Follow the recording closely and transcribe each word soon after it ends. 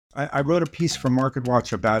I wrote a piece for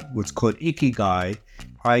MarketWatch about what's called ikigai,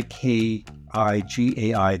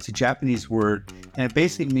 Ikigai. It's a Japanese word, and it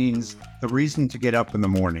basically means the reason to get up in the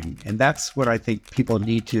morning. And that's what I think people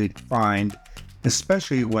need to find,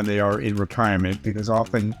 especially when they are in retirement, because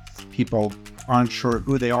often people aren't sure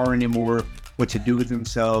who they are anymore, what to do with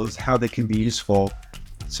themselves, how they can be useful.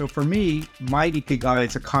 So for me, my ikigai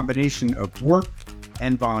is a combination of work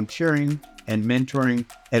and volunteering and mentoring,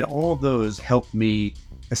 and all of those help me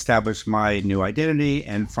establish my new identity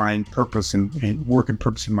and find purpose and work and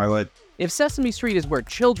purpose in my life. If Sesame Street is where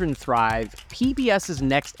children thrive, PBS's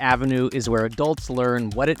Next Avenue is where adults learn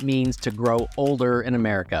what it means to grow older in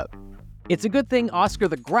America. It's a good thing Oscar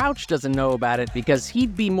the Grouch doesn't know about it, because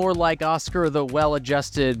he'd be more like Oscar the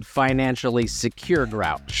well-adjusted, financially secure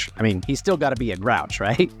Grouch. I mean, he's still got to be a Grouch,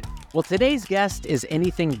 right? Well, today's guest is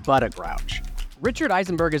anything but a Grouch. Richard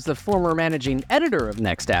Eisenberg is the former managing editor of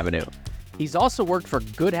Next Avenue. He's also worked for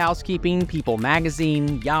Good Housekeeping, People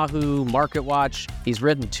Magazine, Yahoo, MarketWatch. He's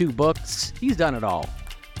written 2 books. He's done it all.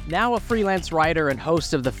 Now a freelance writer and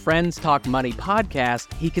host of the Friends Talk Money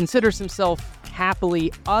podcast, he considers himself happily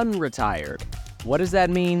unretired. What does that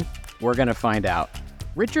mean? We're going to find out.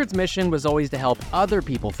 Richard's mission was always to help other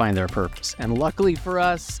people find their purpose. And luckily for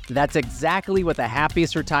us, that's exactly what the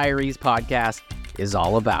Happiest Retirees podcast is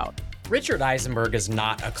all about. Richard Eisenberg is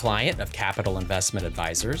not a client of Capital Investment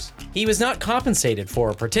Advisors. He was not compensated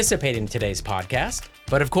for participating in today's podcast,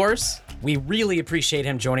 but of course, we really appreciate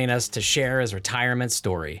him joining us to share his retirement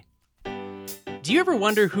story. Do you ever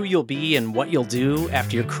wonder who you'll be and what you'll do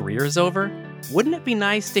after your career is over? Wouldn't it be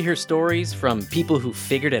nice to hear stories from people who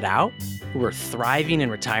figured it out, who are thriving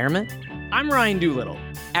in retirement? I'm Ryan Doolittle.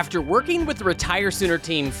 After working with the Retire Sooner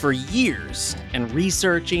team for years and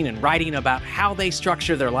researching and writing about how they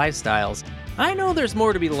structure their lifestyles, I know there's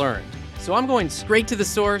more to be learned. So I'm going straight to the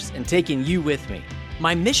source and taking you with me.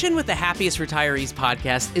 My mission with the Happiest Retirees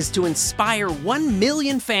podcast is to inspire 1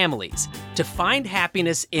 million families to find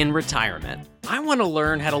happiness in retirement. I want to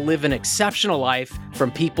learn how to live an exceptional life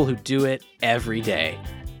from people who do it every day.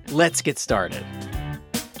 Let's get started.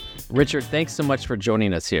 Richard, thanks so much for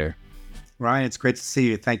joining us here. Ryan, it's great to see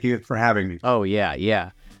you. Thank you for having me. Oh, yeah.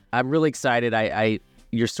 I'm really excited.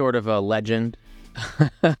 You're sort of a legend.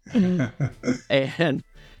 And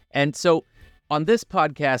so on this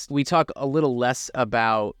podcast, we talk a little less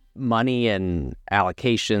about money and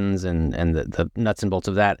allocations and the nuts and bolts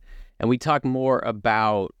of that. And we talk more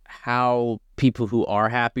about how people who are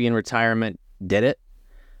happy in retirement did it.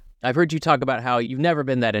 I've heard you talk about how you've never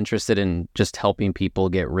been that interested in just helping people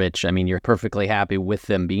get rich. I mean, you're perfectly happy with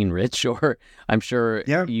them being rich, or I'm sure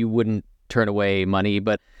you wouldn't turn away money,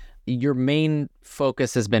 but your main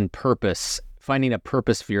focus has been purpose, finding a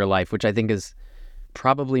purpose for your life, which I think is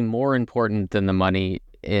probably more important than the money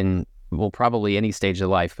in, well, probably any stage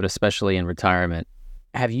of life, but especially in retirement.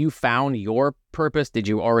 Have you found your purpose? Did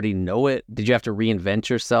you already know it? Did you have to reinvent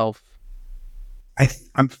yourself?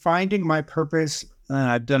 I'm finding my purpose.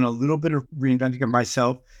 I've done a little bit of reinventing it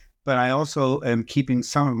myself, but I also am keeping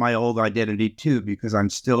some of my old identity too, because I'm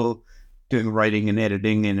still doing writing and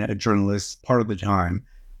editing and a journalist part of the time.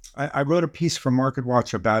 I wrote a piece for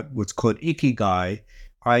MarketWatch about what's called ikigai,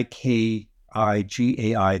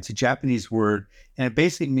 Ikigai. It's a Japanese word, and it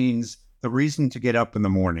basically means the reason to get up in the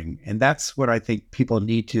morning. And that's what I think people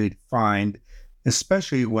need to find,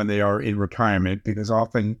 especially when they are in retirement, because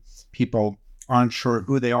often people aren't sure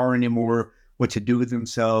who they are anymore, what to do with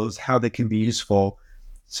themselves, how they can be useful.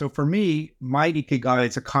 So for me, my ikigai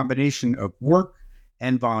is a combination of work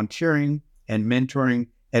and volunteering and mentoring,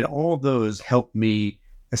 and all of those help me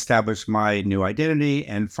establish my new identity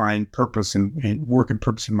and find purpose and work and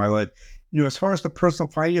purpose in my life. As far as the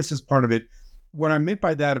personal finances part of it, what I meant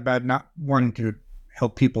by that about not wanting to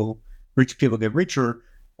help rich people get richer,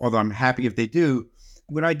 although I'm happy if they do,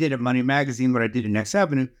 what I did at Money Magazine, what I did at Next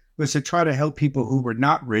Avenue, was to try to help people who were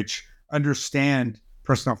not rich understand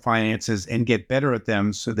personal finances and get better at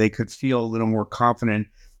them so they could feel a little more confident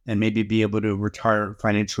and maybe be able to retire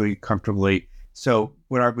financially comfortably. So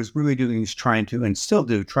what I was really doing is trying to, and still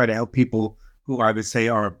do, try to help people who I would say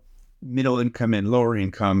are middle income and lower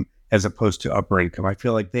income as opposed to upper income. I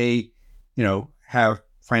feel like they, have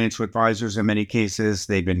financial advisors in many cases.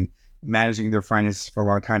 They've been managing their finances for a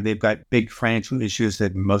long time. They've got big financial issues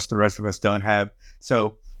that most of the rest of us don't have.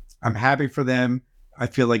 So I'm happy for them. I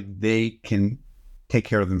feel like they can take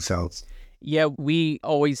care of themselves. Yeah, we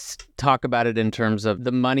always talk about it in terms of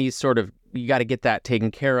the money sort of, you got to get that taken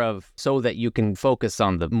care of so that you can focus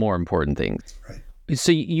on the more important things. Right.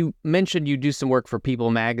 So you mentioned you do some work for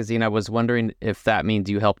People Magazine. I was wondering if that means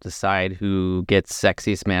you help decide who gets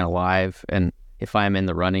Sexiest Man Alive and if I'm in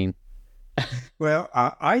the running. Well,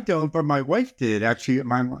 I don't, but my wife did. Actually,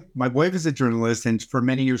 my wife is a journalist, and for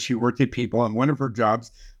many years she worked at People, and one of her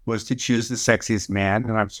jobs was to choose the sexiest man.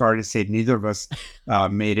 And I'm sorry to say, neither of us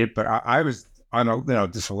made it, but I was, I don't,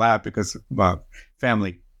 disallowed because of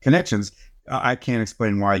family connections. I can't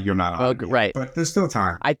explain why you're not Oh, on it yet, right. but there's still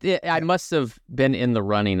time. I must have been in the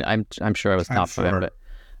running. I'm sure I was I'm top five, sure. but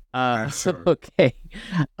I'm sure. okay.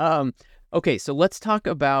 Okay, so let's talk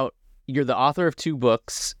about, you're the author of 2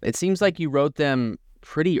 books. It seems like you wrote them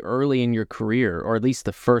pretty early in your career, or at least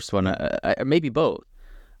the first one, maybe both.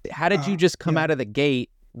 How did you just come Yeah. out of the gate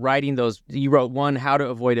writing those? You wrote one, How to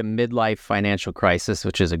Avoid a Midlife Financial Crisis,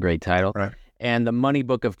 which is a great title, Right. and The Money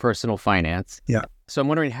Book of Personal Finance. Yeah. So I'm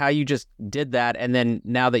wondering how you just did that, and then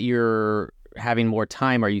now that you're having more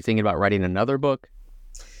time, are you thinking about writing another book?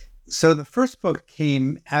 So the first book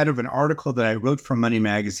came out of an article that I wrote for Money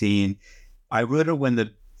Magazine. I wrote it when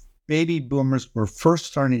the baby boomers were first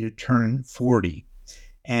starting to turn 40.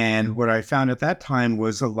 And what I found at that time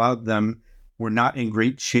was a lot of them were not in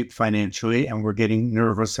great shape financially and were getting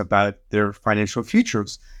nervous about their financial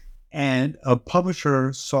futures. And a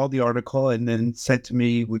publisher saw the article and then said to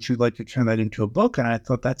me, would you like to turn that into a book? And I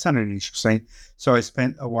thought that sounded interesting. So I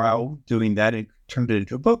spent a while doing that and turned it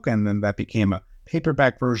into a book. And then that became a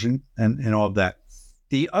paperback version and all of that.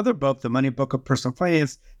 The other book, The Money Book of Personal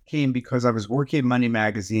Finance, came because I was working at Money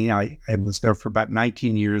Magazine. I was there for about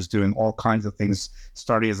 19 years doing all kinds of things,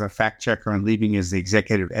 starting as a fact checker and leaving as the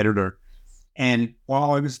executive editor. And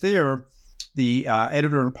while I was there, the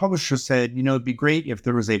editor and publisher said, it'd be great if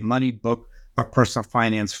there was a money book of personal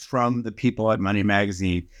finance from the people at Money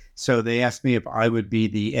Magazine. So they asked me if I would be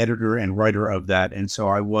the editor and writer of that. And so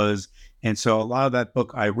I was. And so a lot of that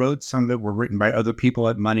book I wrote, some of it were written by other people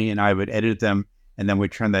at Money, and I would edit them. And then we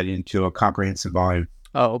turned that into a comprehensive volume.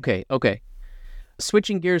 Oh, okay. Okay.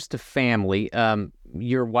 Switching gears to family,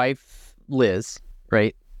 your wife, Liz,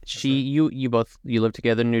 right? You live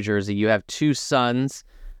together in New Jersey. You have 2 sons.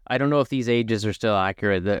 I don't know if these ages are still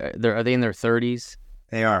accurate. Are they in their 30s?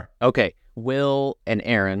 They are. Okay. Will and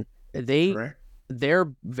Aaron, Correct.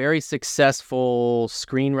 they're very successful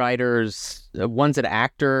screenwriters. One's an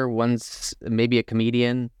actor, one's maybe a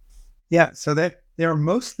comedian. Yeah. So they're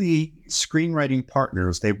mostly screenwriting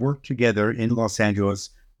partners. They work together in Los Angeles,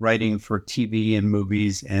 writing for TV and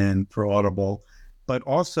movies and for Audible. But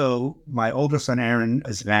also, my older son, Aaron,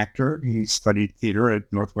 is an actor. He studied theater at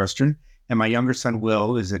Northwestern. And my younger son,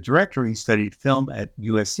 Will, is a director. He studied film at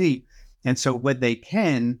USC. And so when they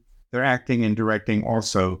can, they're acting and directing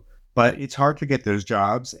also. But it's hard to get those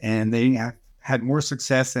jobs. And they have had more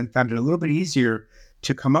success and found it a little bit easier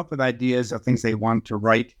to come up with ideas of things they want to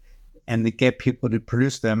write and they get people to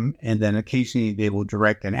produce them. And then occasionally they will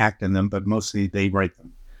direct and act in them, but mostly they write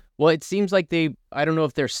them. Well, it seems like I don't know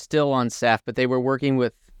if they're still on staff, but they were working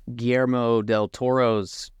with Guillermo del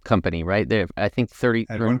Toro's company, right? I think 30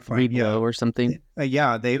 At one point, yeah. or something.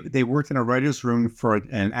 Yeah, they worked in a writer's room for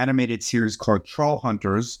an animated series called Troll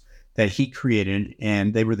Hunters that he created,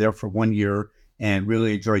 and they were there for 1 year and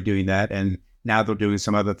really enjoyed doing that. And now they're doing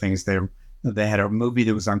some other things. They had a movie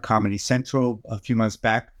that was on Comedy Central a few months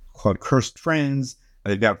back called Cursed Friends.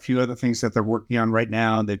 They've got a few other things that they're working on right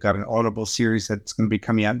now. They've got an Audible series that's going to be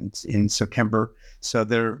coming out in September. So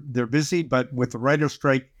they're busy, but with the writer's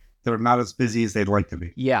strike, they're not as busy as they'd like to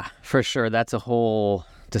be. Yeah, for sure. That's a whole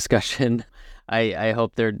discussion. I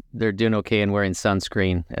hope they're doing okay and wearing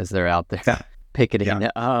sunscreen as they're out there picketing.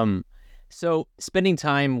 Yeah. So spending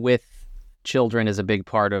time with children is a big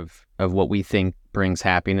part of what we think brings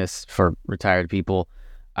happiness for retired people.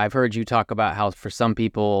 I've heard you talk about how for some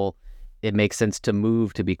people it makes sense to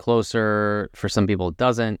move to be closer. For some people it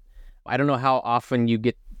doesn't. I don't know how often you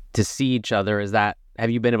get to see each other. Have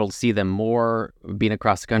you been able to see them more being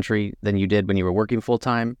across the country than you did when you were working full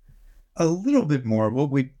time? A little bit more.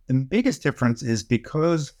 The biggest difference is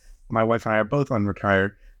because my wife and I are both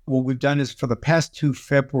unretired. What we've done is for the past 2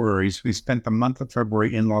 Februaries, we spent the month of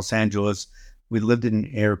February in Los Angeles. We lived in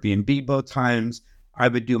an Airbnb both times. I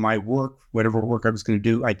would do my work, whatever work I was going to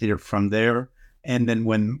do, I did it from there. And then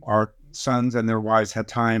when our sons and their wives had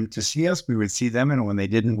time to see us, we would see them. And when they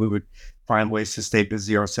didn't, we would find ways to stay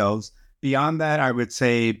busy ourselves. Beyond that, I would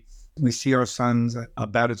say we see our sons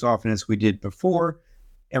about as often as we did before.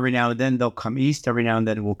 Every now and then they'll come east. Every now and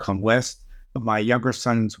then we'll come west. My younger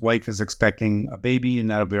son's wife is expecting a baby,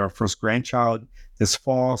 and that'll be our first grandchild this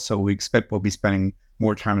fall. So we expect we'll be spending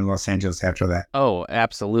more time in Los Angeles after that. Oh,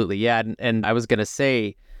 absolutely. Yeah. And I was going to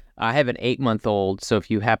say, I have an 8-month-old. So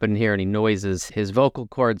if you happen to hear any noises, his vocal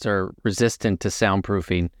cords are resistant to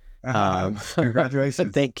soundproofing.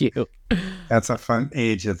 Congratulations. Thank you. That's a fun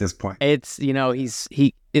age at this point. It's,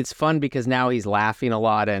 it's fun because now he's laughing a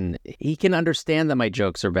lot and he can understand that my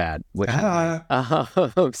jokes are bad, which I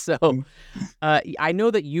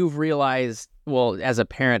know that you've realized, well, as a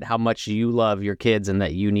parent, how much you love your kids and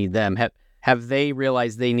that you need them. Have they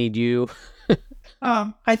realized they need you?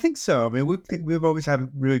 I think so. I mean, we've always had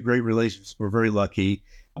really great relationships. We're very lucky.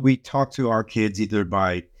 We talk to our kids either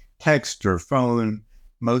by text or phone.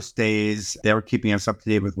 Most days, they're keeping us up to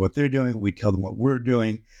date with what they're doing. We tell them what we're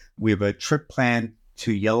doing. We have a trip planned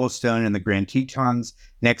to Yellowstone and the Grand Tetons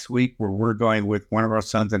next week, where we're going with one of our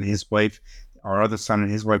sons and his wife. Our other son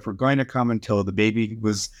and his wife were going to come until the baby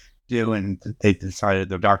was due, and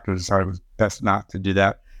the doctor decided it was best not to do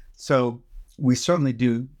that. So we certainly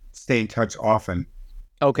do stay in touch often.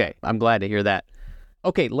 Okay, I'm glad to hear that.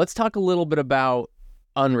 Okay, let's talk a little bit about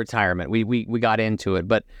unretirement. We got into it,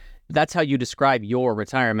 but that's how you describe your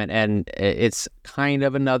retirement, and it's kind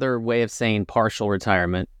of another way of saying partial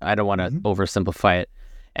retirement. I don't want to oversimplify it.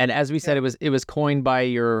 And as we said, it was coined by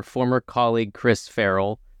your former colleague Chris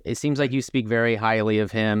Farrell. It seems like you speak very highly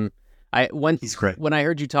of him. He's great. When I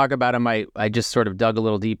heard you talk about him, I just sort of dug a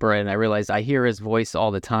little deeper, and I realized I hear his voice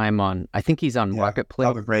all the time on, I think he's on Marketplace.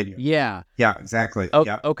 Public radio. Yeah. Yeah, exactly. Oh,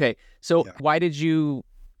 yeah. Okay. So why did you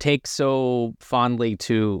take so fondly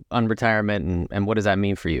to unretirement, and what does that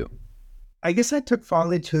mean for you? I guess I took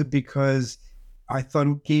fondly to it because I thought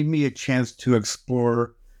it gave me a chance to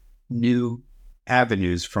explore new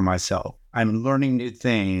avenues for myself. I'm learning new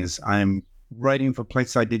things. I'm writing for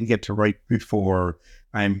places I didn't get to write before.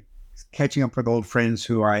 I'm catching up with old friends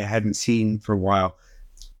who I hadn't seen for a while.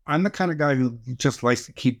 I'm the kind of guy who just likes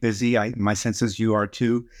to keep busy. My sense is you are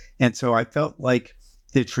too. And so I felt like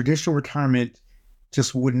the traditional retirement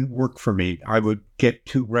just wouldn't work for me. I would get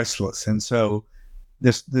too restless. And so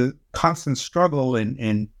the constant struggle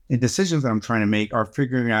and decisions that I'm trying to make are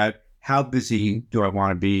figuring out how busy do I want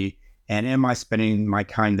to be, and am I spending my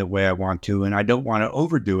time the way I want to, and I don't want to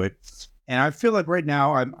overdo it. And I feel like right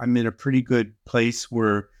now I'm in a pretty good place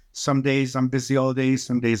where some days I'm busy all day,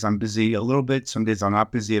 some days I'm busy a little bit, some days I'm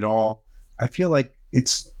not busy at all. I feel like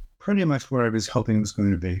it's pretty much where I was hoping it was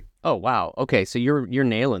going to be. Oh, wow. Okay, so you're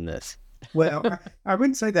nailing this. Well, I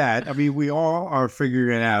wouldn't say that. I mean, we all are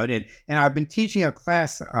figuring it out. And I've been teaching a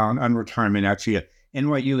class on retirement. Actually,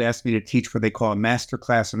 NYU asked me to teach what they call a master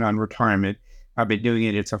class on retirement. I've been doing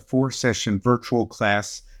it. It's a 4-session virtual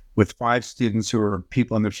class with 5 students who are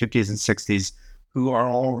people in their 50s and 60s who are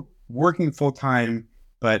all working full time,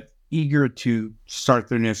 but eager to start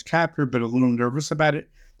their next chapter, but a little nervous about it.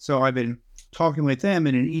 So I've been talking with them.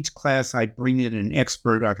 And in each class, I bring in an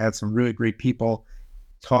expert. I've had some really great people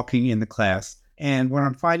talking in the class. And what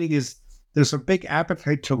I'm finding is there's a big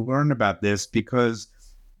appetite to learn about this because,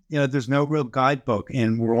 there's no real guidebook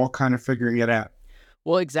and we're all kind of figuring it out.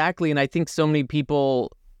 Well, exactly. And I think so many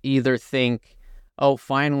people either think, oh,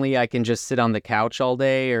 finally I can just sit on the couch all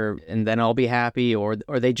day and then I'll be happy, or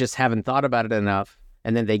they just haven't thought about it enough.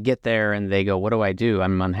 And then they get there and they go, what do I do?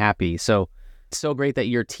 I'm unhappy. So it's so great that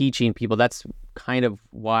you're teaching people. That's kind of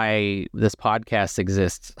why this podcast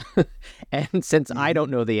exists. And since I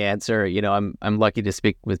don't know the answer, I'm lucky to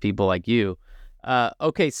speak with people like you.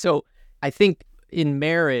 Okay, so I think in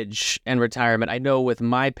marriage and retirement, I know with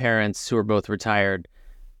my parents who are both retired,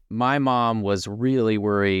 my mom was really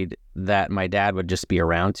worried that my dad would just be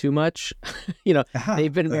around too much.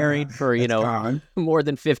 They've been married for, more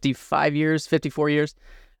than 54 years,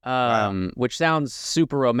 Wow. which sounds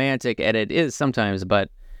super romantic, and it is sometimes, but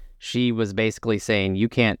she was basically saying, you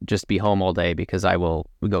can't just be home all day because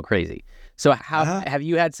we go crazy. So have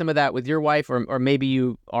you had some of that with your wife, or maybe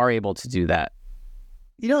you are able to do that?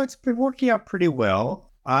 It's been working out pretty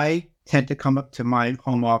well. I tend to come up to my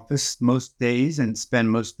home office most days and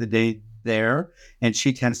spend most of the day there. And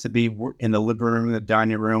she tends to be in the living room, the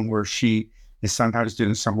dining room, where she is sometimes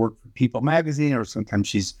doing some work for People magazine, or sometimes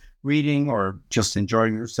she's reading or just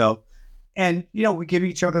enjoying herself. And, we give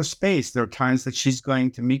each other space. There are times that she's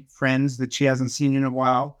going to meet friends that she hasn't seen in a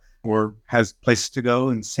while or has places to go,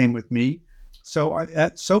 and same with me. So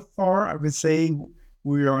so far, I would say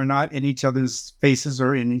we are not in each other's faces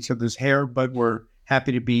or in each other's hair, but we're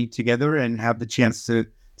happy to be together and have the chance to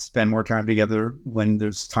spend more time together when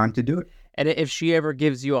there's time to do it. And if she ever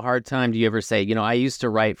gives you a hard time, do you ever say, I used to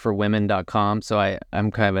write for women.com, so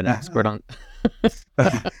I'm kind of an expert on...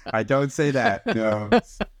 I don't say that.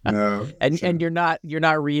 No. And you're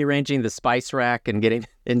not rearranging the spice rack and getting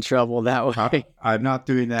in trouble that way. I'm not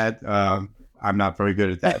doing that. I'm not very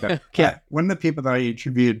good at that. Okay. One of the people that I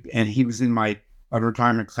interviewed, and he was in my a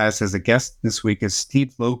retirement class as a guest this week is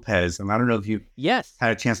Steve Lopez. And I don't know if you Yes.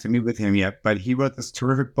 had a chance to meet with him yet, but he wrote this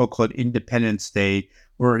terrific book called Independence Day,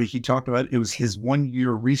 where he talked about it was his 1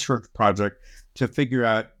 year research project to figure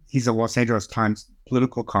out, he's a Los Angeles Times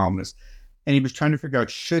political columnist, and he was trying to figure out,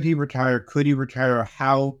 should he retire? Could he retire?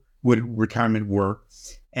 How would retirement work?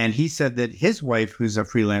 And he said that his wife, who's a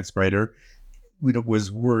freelance writer,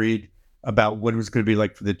 was worried about what it was going to be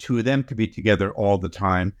like for the two of them to be together all the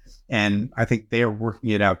time. And I think they are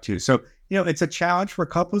working it out too. So, it's a challenge for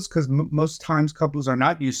couples because most times couples are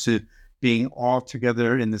not used to being all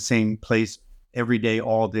together in the same place every day,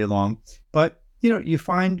 all day long. But, you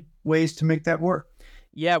find ways to make that work.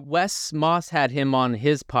 Yeah, Wes Moss had him on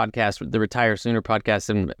his podcast, the Retire Sooner podcast,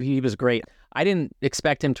 and he was great. I didn't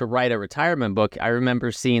expect him to write a retirement book. I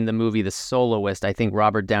remember seeing the movie The Soloist. I think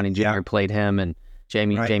Robert Downey Jr. played him, and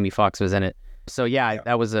Jamie Foxx was in it. So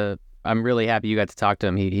that was I'm really happy you got to talk to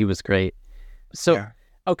him. He was great. So,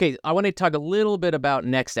 okay, I want to talk a little bit about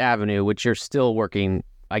Next Avenue, which you're still working.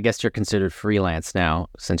 I guess you're considered freelance now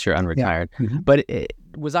since you're unretired. Yeah. Mm-hmm. But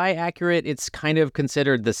was I accurate? It's kind of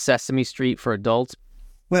considered the Sesame Street for adults.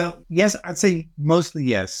 Well, yes, I'd say mostly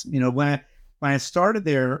yes. When I started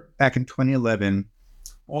there back in 2011,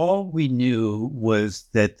 all we knew was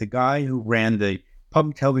that the guy who ran the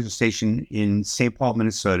public television station in St. Paul,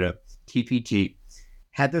 Minnesota, TPT,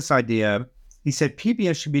 had this idea. He said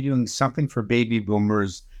PBS should be doing something for baby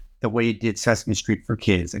boomers the way it did Sesame Street for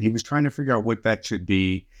kids. And he was trying to figure out what that should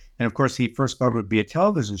be. And of course, he first thought it would be a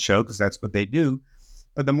television show because that's what they do.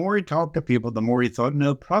 But the more he talked to people, the more he thought,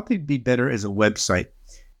 no, probably be better as a website.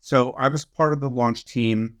 So I was part of the launch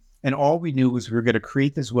team. And all we knew was we were going to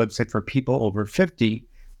create this website for people over 50.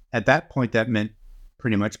 At that point, that meant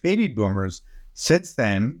pretty much baby boomers. Since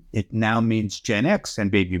then, it now means Gen X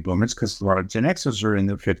and baby boomers because a lot of Gen Xers are in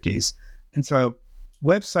their 50s. And so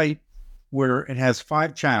website where it has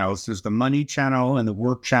 5 channels. There's the money channel and the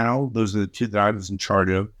work channel. Those are the 2 that I was in charge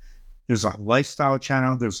of. There's a lifestyle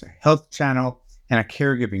channel. There's a health channel and a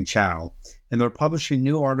caregiving channel. And they're publishing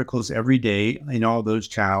new articles every day in all those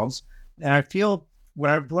channels. And I feel what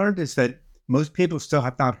I've learned is that most people still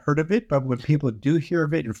have not heard of it, but when people do hear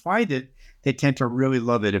of it and find it, they tend to really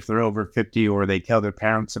love it if they're over 50 or they tell their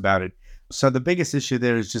parents about it. So the biggest issue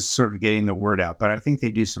there is just sort of getting the word out. But I think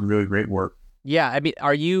they do some really great work. Yeah. I mean,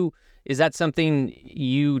 is that something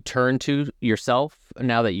you turn to yourself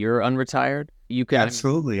now that you're unretired? You can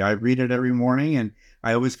Absolutely. I read it every morning and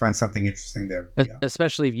I always find something interesting there. Yeah.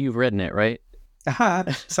 Especially if you've written it, right?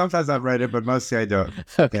 Sometimes I've read it, but mostly I don't.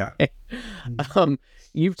 Okay. Yeah.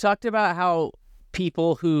 You've talked about how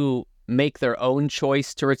people who make their own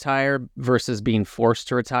choice to retire versus being forced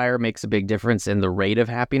to retire makes a big difference in the rate of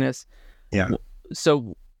happiness. Yeah.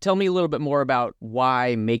 So tell me a little bit more about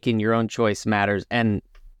why making your own choice matters. And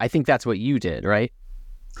I think that's what you did, right?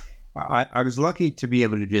 I was lucky to be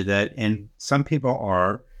able to do that. And some people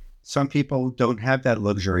are. Some people don't have that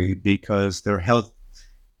luxury because their health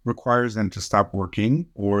requires them to stop working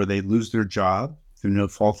or they lose their job through no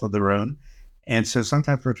fault of their own. And so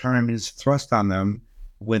sometimes retirement is thrust on them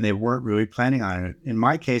when they weren't really planning on it. In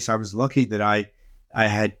my case, I was lucky that I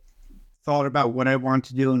had thought about what I wanted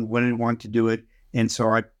to do and when I wanted to do it. And so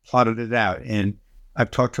I plotted it out. And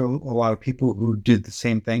I've talked to a lot of people who did the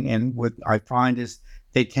same thing. And what I find is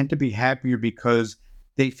they tend to be happier because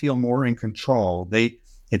they feel more in control.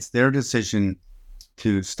 It's their decision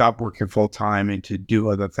to stop working full time and to do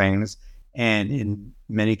other things. And in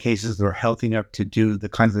many cases, they're healthy enough to do the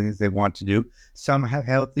kinds of things they want to do. Some have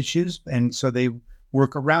health issues, and so they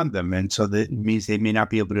work around them. And so that means they may not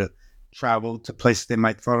be able to travel to places they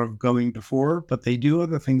might thought of going before, but they do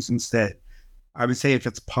other things instead. I would say if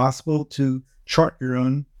it's possible to chart your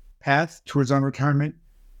own path towards retirement,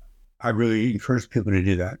 I really encourage people to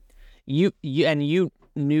do that. You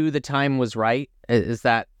knew the time was right. Is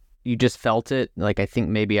that you just felt it? Like, I think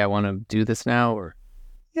maybe I want to do this now, or?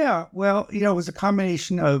 Yeah, well, it was a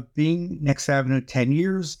combination of being Next Avenue 10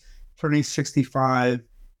 years, turning 65,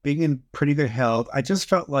 being in pretty good health. I just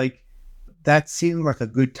felt like that seemed like a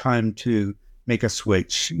good time to make a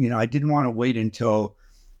switch. I didn't want to wait until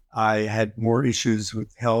I had more issues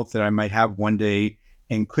with health that I might have one day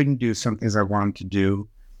and couldn't do some things I wanted to do.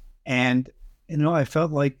 And, I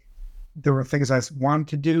felt like there were things I wanted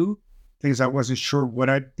to do, things I wasn't sure what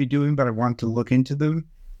I'd be doing, but I wanted to look into them.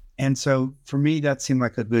 And so for me, that seemed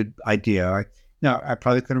like a good idea. I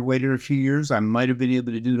probably could have waited a few years. I might have been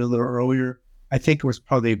able to do it a little earlier. I think it was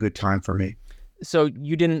probably a good time for me. So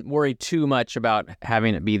you didn't worry too much about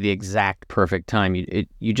having it be the exact perfect time.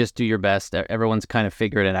 You just do your best. Everyone's kind of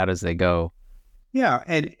figuring it out as they go. Yeah.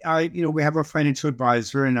 And we have a financial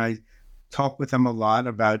advisor, and I talk with them a lot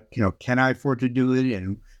about, can I afford to do it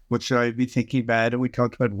and what should I be thinking about? And we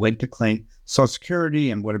talked about when to claim Social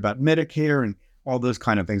Security and what about Medicare and all those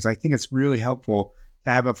kind of things. I think it's really helpful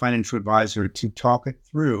to have a financial advisor to talk it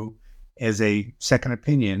through as a second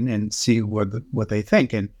opinion and see what they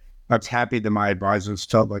think. And I was happy that my advisors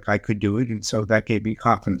felt like I could do it. And so that gave me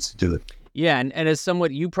confidence to do it. Yeah. And as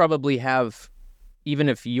somewhat, you probably have, even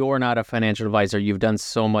if you're not a financial advisor, you've done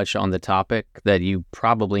so much on the topic that you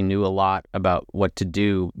probably knew a lot about what to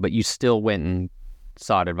do, but you still went and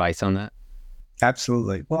sought advice on that.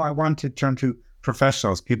 Absolutely. Well, I want to turn to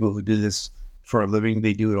professionals, people who do this for a living.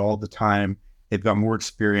 They do it all the time. They've got more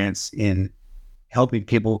experience in helping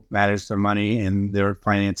people manage their money and their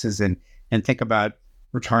finances and think about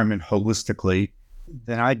retirement holistically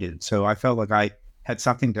than I did. So I felt like I had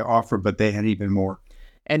something to offer, but they had even more.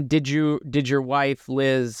 And did your wife,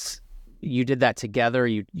 Liz, you did that together?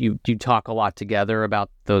 You talk a lot together about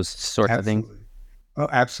those sorts of things? Oh,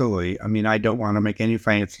 absolutely. I mean, I don't want to make any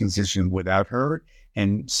financial decision without her,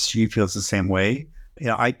 and she feels the same way.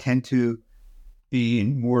 I tend to be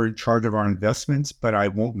more in charge of our investments, but I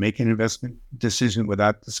won't make an investment decision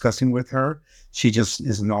without discussing with her. She just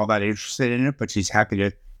isn't all that interested in it, but she's happy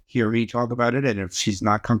to hear me talk about it. And if she's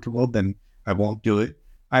not comfortable, then I won't do it.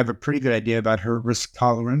 I have a pretty good idea about her risk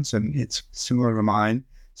tolerance, and it's similar to mine.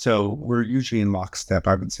 So we're usually in lockstep,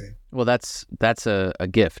 I would say. Well, that's a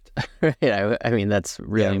gift. Right? I mean, that's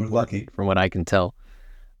really important lucky. From what I can tell.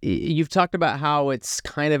 You've talked about how it's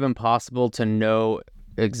kind of impossible to know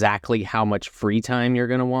exactly how much free time you're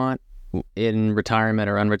going to want in retirement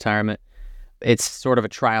or unretirement. It's sort of a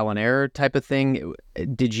trial and error type of thing.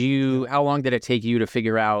 How long did it take you to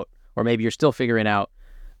figure out, or maybe you're still figuring out,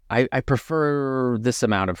 I prefer this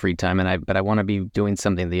amount of free time, but I want to be doing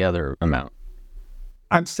something the other amount?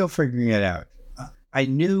 I'm still figuring it out. I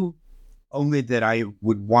knew only that I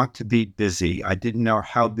would want to be busy. I didn't know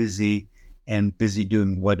how busy and busy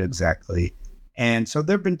doing what exactly. And so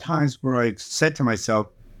there have been times where I said to myself,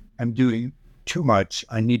 I'm doing too much.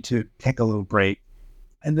 I need to take a little break.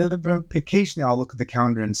 And then occasionally I'll look at the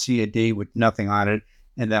calendar and see a day with nothing on it.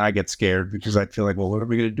 And then I get scared because I feel like, well, what are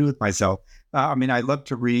we going to do with myself? I mean, I love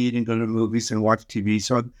to read and go to movies and watch TV.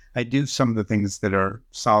 So I do some of the things that are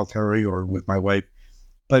solitary or with my wife.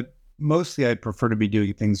 But mostly I prefer to be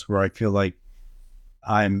doing things where I feel like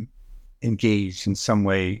I'm engaged in some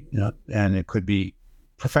way, and it could be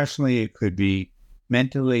professionally, it could be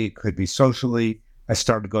mentally, it could be socially. I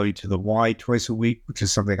started going to the Y twice a week, which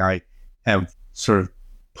is something I have sort of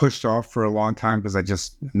pushed off for a long time because I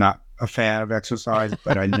just am not a fan of exercise,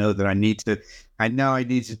 but I know that I need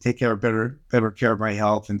to take better care of my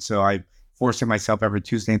health. And so I'm forcing myself every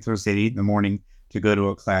Tuesday and Thursday at 8 in the morning to go to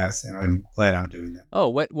a class, and I'm glad I'm doing that. Oh,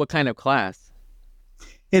 what kind of class?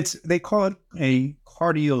 They call it a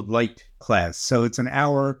cardio light class. So it's an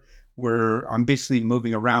hour where I'm basically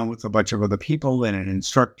moving around with a bunch of other people and an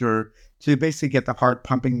instructor to basically get the heart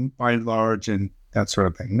pumping by and large and that sort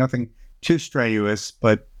of thing. Nothing too strenuous,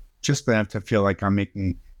 but just enough to feel like I'm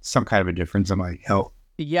making some kind of a difference in my health.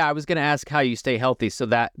 Yeah, I was going to ask how you stay healthy. So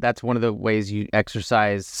that's one of the ways you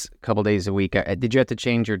exercise a couple days a week. Did you have to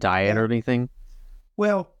change your diet or anything?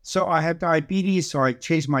 Well, so I have diabetes, so I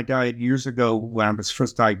changed my diet years ago when I was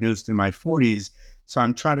first diagnosed in my 40s. So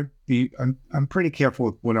I'm trying to I'm pretty careful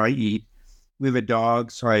with what I eat. We have a dog,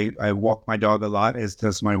 so I walk my dog a lot, as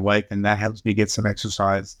does my wife, and that helps me get some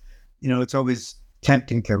exercise. It's always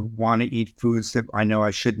tempting to want to eat foods that I know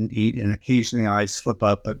I shouldn't eat, and occasionally I slip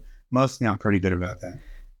up, but mostly I'm pretty good about that.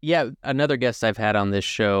 Yeah, another guest I've had on this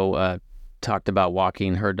show talked about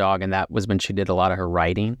walking her dog, and that was when she did a lot of her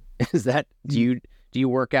writing. Is that, do you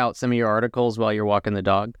work out some of your articles while you're walking the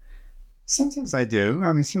dog? Sometimes I do.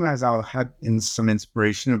 I mean, sometimes I'll have some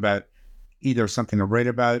inspiration about either something to write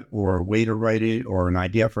about or a way to write it or an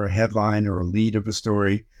idea for a headline or a lead of a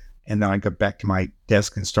story. And then I go back to my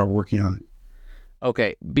desk and start working on it.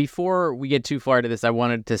 Okay. Before we get too far to this, I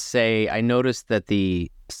wanted to say I noticed that the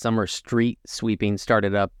summer street sweeping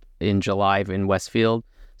started up in July in Westfield.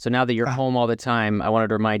 So now that you're home all the time, I wanted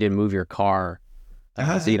to remind you to move your car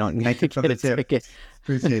so you don't get a ticket.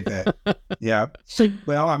 Appreciate that. Yeah.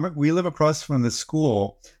 Well, we live across from the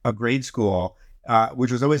school, a grade school,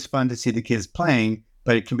 which was always fun to see the kids playing,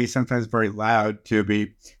 but it can be sometimes very loud to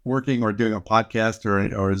be working or doing a podcast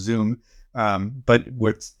or a Zoom. But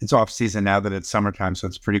it's off season now that it's summertime, so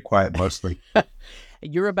it's pretty quiet mostly.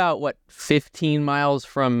 You're about, 15 miles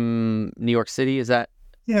from New York City? Is that?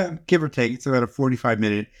 Yeah, give or take. It's about a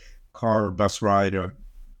 45-minute car or bus ride, or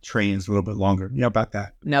trains a little bit longer. Yeah, about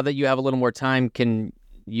that. Now that you have a little more time, can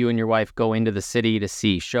you and your wife go into the city to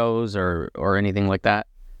see shows or anything like that?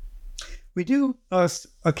 We do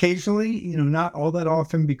occasionally, not all that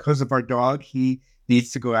often because of our dog. He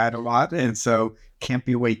needs to go out a lot and so can't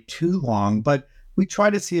be away too long. But we try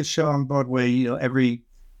to see a show on Broadway, every,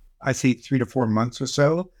 I say 3 to 4 months or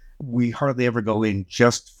so. We hardly ever go in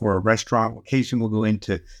just for a restaurant. Occasionally we'll go in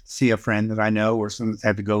to see a friend that I know, or sometimes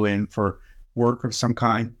have to go in for work of some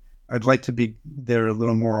kind. I'd like to be there a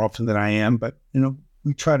little more often than I am, but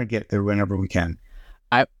we try to get there whenever we can.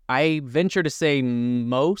 I venture to say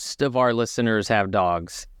most of our listeners have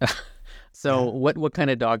dogs. So what kind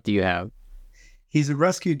of dog do you have? He's a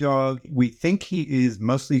rescue dog. We think he is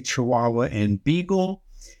mostly Chihuahua and Beagle,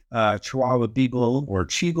 Chihuahua Beagle or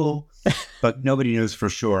Cheagle, but nobody knows for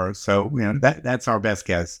sure. So that's our best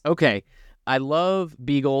guess. Okay, I love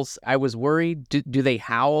beagles. I was worried. Do they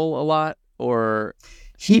howl a lot, or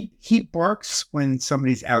he barks when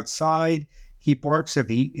somebody's outside. He barks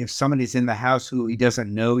if somebody's in the house who he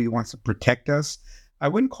doesn't know. He wants to protect us. I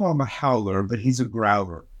wouldn't call him a howler, but he's a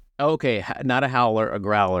growler. Okay, not a howler, a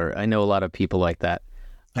growler. I know a lot of people like that.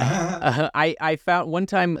 I found one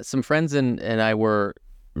time some friends and I were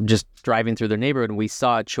just driving through their neighborhood, and we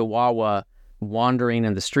saw a Chihuahua wandering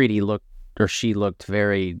in the street. She looked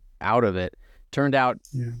very out of it. Turned out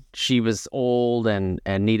she was old and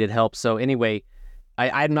needed help. So anyway,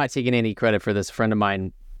 I'm not taking any credit for this. A friend of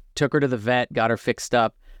mine took her to the vet, got her fixed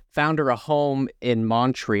up, found her a home in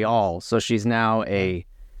Montreal. So she's now a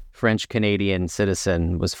French-Canadian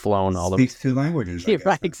citizen, was flown all over. Speaks 2 languages. Yeah,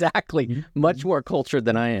 right, exactly. Mm-hmm. Much more cultured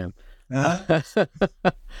than I am.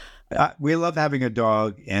 We love having a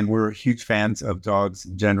dog, and we're huge fans of dogs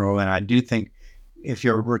in general. And I do think if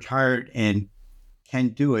you're retired and can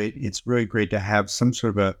do it, it's really great to have some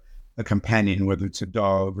sort of a companion, whether it's a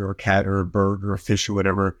dog or a cat or a bird or a fish or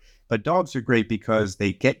whatever. But dogs are great because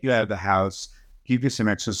they get you out of the house, give you some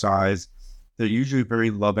exercise. They're usually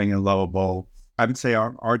very loving and lovable. I would say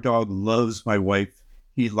our dog loves my wife.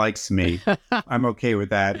 He likes me. I'm okay with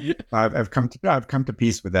that. I've come to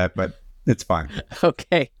peace with that, but it's fine.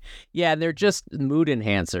 Okay. Yeah, they're just mood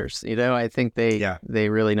enhancers. I think they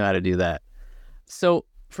really know how to do that. So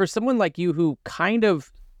for someone like you who kind of,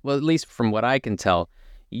 well, at least from what I can tell,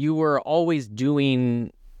 you were always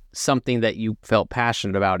doing something that you felt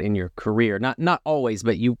passionate about in your career. Not always,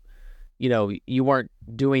 but you weren't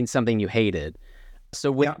doing something you hated.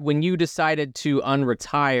 So when you decided to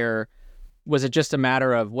unretire, was it just a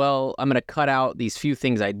matter of, well, I'm going to cut out these few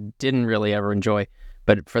things I didn't really ever enjoy,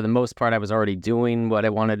 but for the most part, I was already doing what I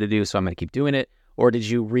wanted to do, so I'm going to keep doing it? Or did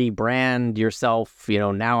you rebrand yourself?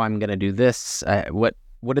 Now I'm going to do this. What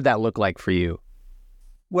did that look like for you?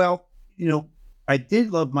 Well, I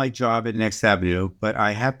did love my job at Next Avenue, but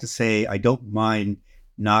I have to say I don't mind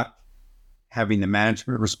not having the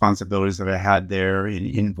management responsibilities that I had there in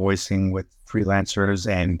invoicing with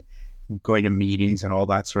freelancers and going to meetings and all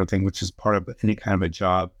that sort of thing, which is part of any kind of a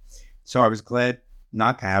job. So I was glad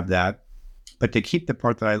not to have that, but to keep the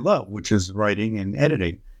part that I love, which is writing and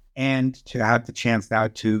editing, and to have the chance now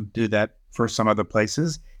to do that for some other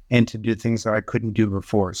places and to do things that I couldn't do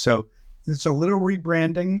before. So it's a little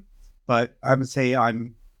rebranding, but I would say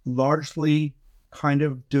I'm largely kind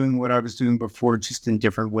of doing what I was doing before, just in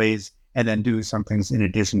different ways, and then doing some things in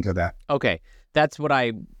addition to that. Okay. That's what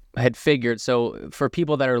I had figured. So for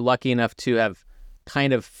people that are lucky enough to have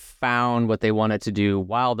kind of found what they wanted to do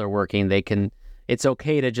while they're working, it's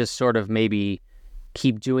okay to just sort of maybe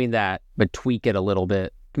keep doing that, but tweak it a little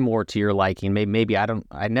bit more to your liking. Maybe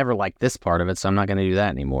I never liked this part of it, so I'm not going to do that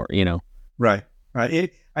anymore, Right.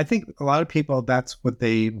 I think a lot of people, that's what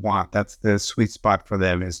they want. That's the sweet spot for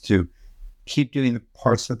them, is to keep doing the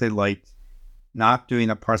parts that they liked, not doing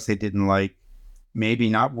the parts they didn't like, maybe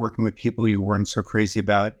not working with people you weren't so crazy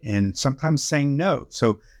about, and sometimes saying no.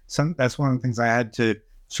 So that's one of the things I had to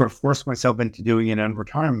sort of force myself into doing in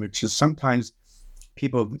retirement, which is sometimes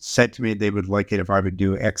people said to me they would like it if I would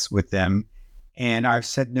do X with them. And I've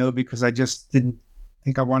said no because I just didn't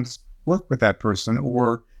think I wanted to work with that person,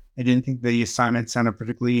 or I didn't think the assignment sounded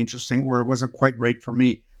particularly interesting, or it wasn't quite right for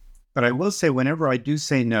me. But I will say, whenever I do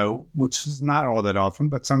say no, which is not all that often,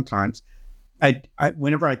 but sometimes, I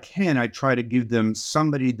whenever I can, I try to give them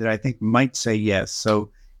somebody that I think might say yes.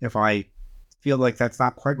 So if I feel like that's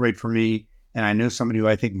not quite right for me, and I know somebody who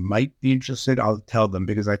I think might be interested, I'll tell them,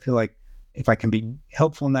 because I feel like if I can be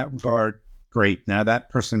helpful in that regard, great. Now that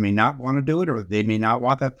person may not want to do it, or they may not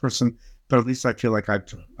want that person, but at least I feel like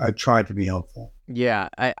I've tried to be helpful. Yeah,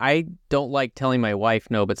 I don't like telling my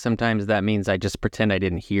wife no, but sometimes that means I just pretend I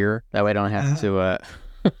didn't hear. That way I don't have to.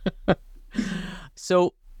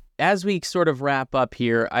 So as we sort of wrap up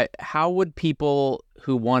here, how would people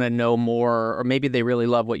who want to know more, or maybe they really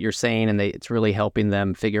love what you're saying and it's really helping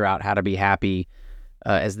them figure out how to be happy,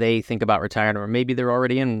 as they think about retirement, or maybe they're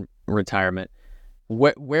already in retirement.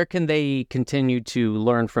 Where can they continue to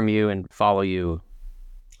learn from you and follow you?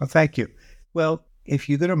 Well, thank you. Well, if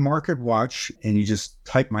you go to Market Watch and you just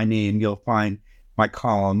type my name, you'll find my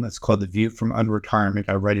column. It's called The View from Unretirement.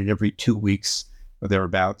 I write it every 2 weeks or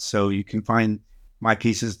thereabouts. So you can find my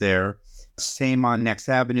pieces there. Same on Next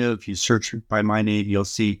Avenue. If you search by my name, you'll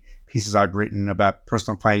see pieces I've written about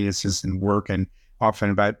personal finances and work, and often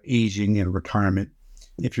about aging and retirement.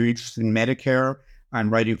 If you're interested in Medicare, I'm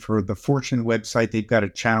writing for the Fortune website. They've got a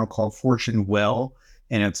channel called Fortune Well,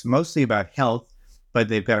 and it's mostly about health, but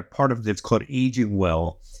they've got a part of it that's called Aging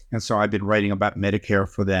Well. And so I've been writing about Medicare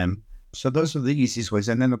for them. So those are the easiest ways.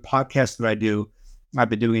 And then the podcast that I do, I've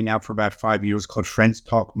been doing now for about 5 years, called Friends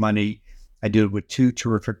Talk Money. I do it with two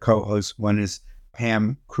terrific co-hosts. One is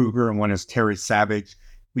Pam Kruger and one is Terry Savage.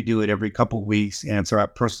 We do it every couple of weeks, and it's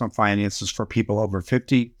about personal finances for people over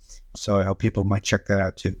 50. So I hope people might check that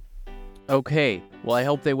out too. Okay. Well, I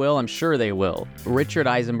hope they will. I'm sure they will. Richard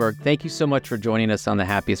Eisenberg, thank you so much for joining us on the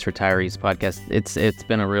Happiest Retirees podcast. It's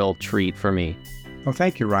been a real treat for me. Well,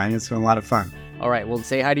 thank you, Ryan. It's been a lot of fun. All right. Well,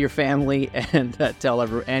 say hi to your family and tell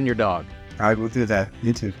everyone, and your dog. I will do that.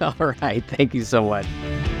 You too. All right. Thank you so much.